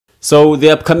So the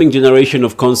upcoming generation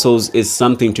of consoles is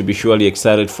something to be surely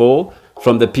excited for.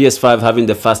 From the PS5 having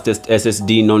the fastest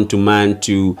SSD known to man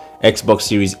to Xbox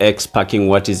Series X packing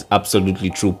what is absolutely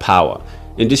true power.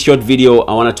 In this short video,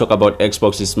 I want to talk about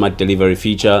Xbox's smart delivery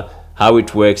feature, how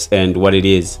it works and what it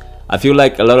is. I feel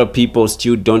like a lot of people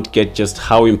still don't get just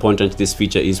how important this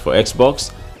feature is for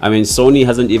Xbox. I mean, Sony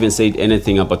hasn't even said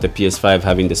anything about the PS5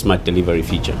 having the smart delivery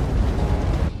feature.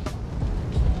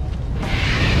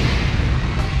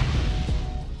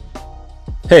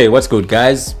 Hey, what's good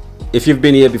guys? If you've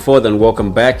been here before, then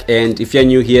welcome back, and if you're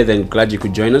new here, then glad you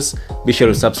could join us. Be sure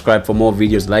to subscribe for more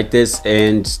videos like this,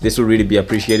 and this will really be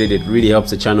appreciated. It really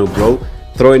helps the channel grow.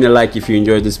 Throw in a like if you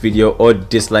enjoyed this video, or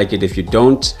dislike it if you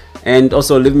don't, and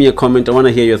also leave me a comment. I want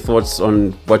to hear your thoughts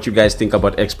on what you guys think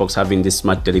about Xbox having this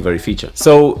smart delivery feature.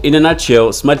 So in a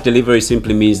nutshell, smart delivery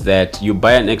simply means that you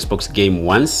buy an Xbox game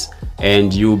once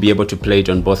and you'll be able to play it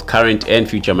on both current and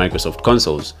future Microsoft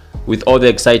consoles. With all the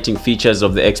exciting features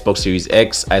of the Xbox Series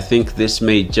X, I think this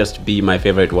may just be my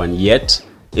favorite one yet,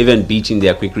 even beating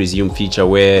their quick resume feature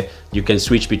where you can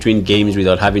switch between games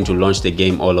without having to launch the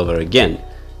game all over again.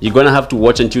 You're gonna have to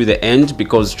watch until the end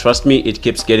because trust me, it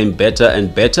keeps getting better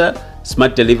and better.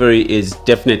 Smart delivery is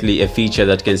definitely a feature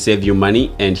that can save you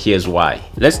money, and here's why.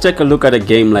 Let's take a look at a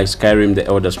game like Skyrim The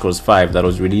Elder Scrolls V that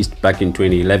was released back in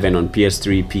 2011 on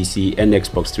PS3, PC and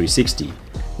Xbox 360.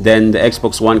 Then the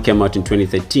Xbox One came out in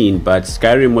 2013, but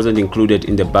Skyrim wasn't included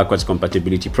in the backwards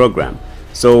compatibility program.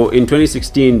 So in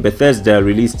 2016, Bethesda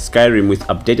released Skyrim with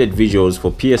updated visuals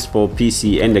for PS4,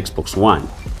 PC and Xbox One.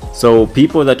 So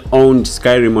people that owned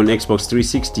Skyrim on Xbox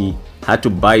 360 had to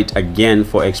buy it again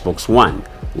for Xbox One,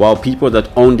 while people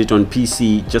that owned it on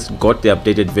PC just got the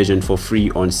updated version for free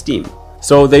on Steam.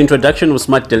 So the introduction of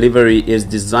smart delivery is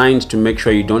designed to make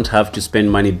sure you don't have to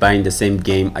spend money buying the same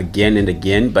game again and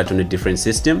again, but on a different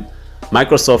system.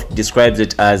 Microsoft describes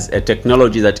it as a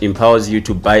technology that empowers you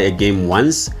to buy a game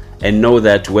once and know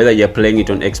that whether you're playing it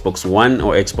on Xbox One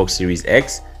or Xbox Series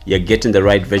X, you're getting the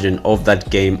right version of that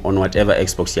game on whatever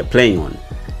Xbox you're playing on.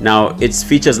 Now, it's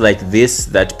features like this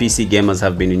that PC gamers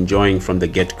have been enjoying from the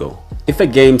get-go. If a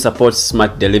game supports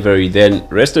smart delivery, then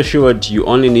rest assured you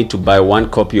only need to buy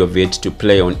one copy of it to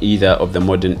play on either of the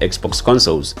modern Xbox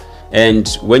consoles. And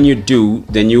when you do,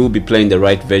 then you will be playing the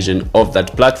right version of that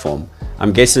platform.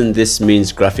 I'm guessing this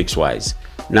means graphics wise.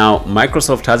 Now,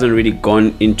 Microsoft hasn't really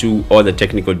gone into all the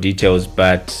technical details,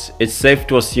 but it's safe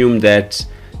to assume that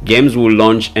games will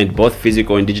launch and both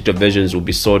physical and digital versions will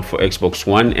be sold for Xbox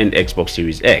One and Xbox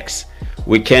Series X.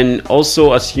 We can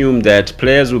also assume that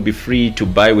players will be free to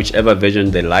buy whichever version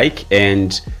they like,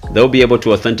 and they'll be able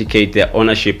to authenticate their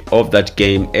ownership of that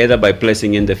game either by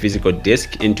placing in the physical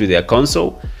disc into their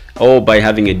console or by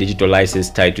having a digital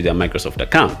license tied to their Microsoft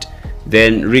account.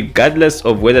 Then regardless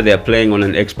of whether they're playing on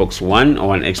an Xbox One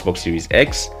or an Xbox Series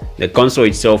X, the console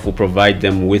itself will provide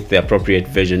them with the appropriate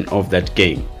version of that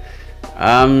game.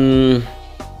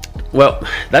 Well,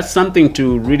 that's something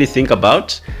to really think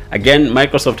about. Again,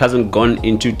 Microsoft hasn't gone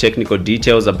into technical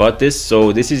details about this,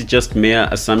 so this is just mere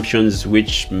assumptions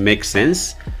which make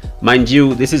sense. Mind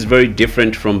you, this is very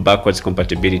different from backwards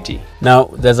compatibility. Now,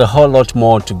 there's a whole lot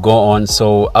more to go on,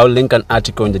 so I'll link an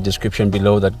article in the description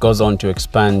below that goes on to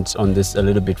expand on this a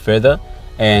little bit further,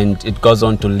 and it goes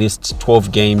on to list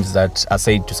 12 games that are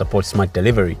said to support smart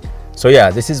delivery. So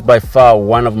yeah, this is by far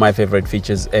one of my favorite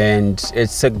features, and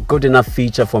it's a good enough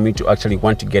feature for me to actually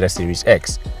want to get a Series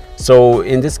X. So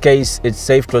in this case, it's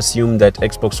safe to assume that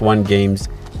Xbox One games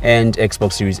and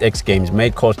Xbox Series X games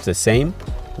may cost the same,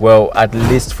 well, at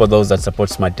least for those that support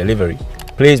smart delivery.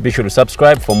 Please be sure to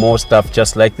subscribe for more stuff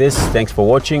just like this. Thanks for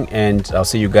watching, and I'll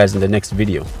see you guys in the next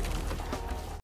video.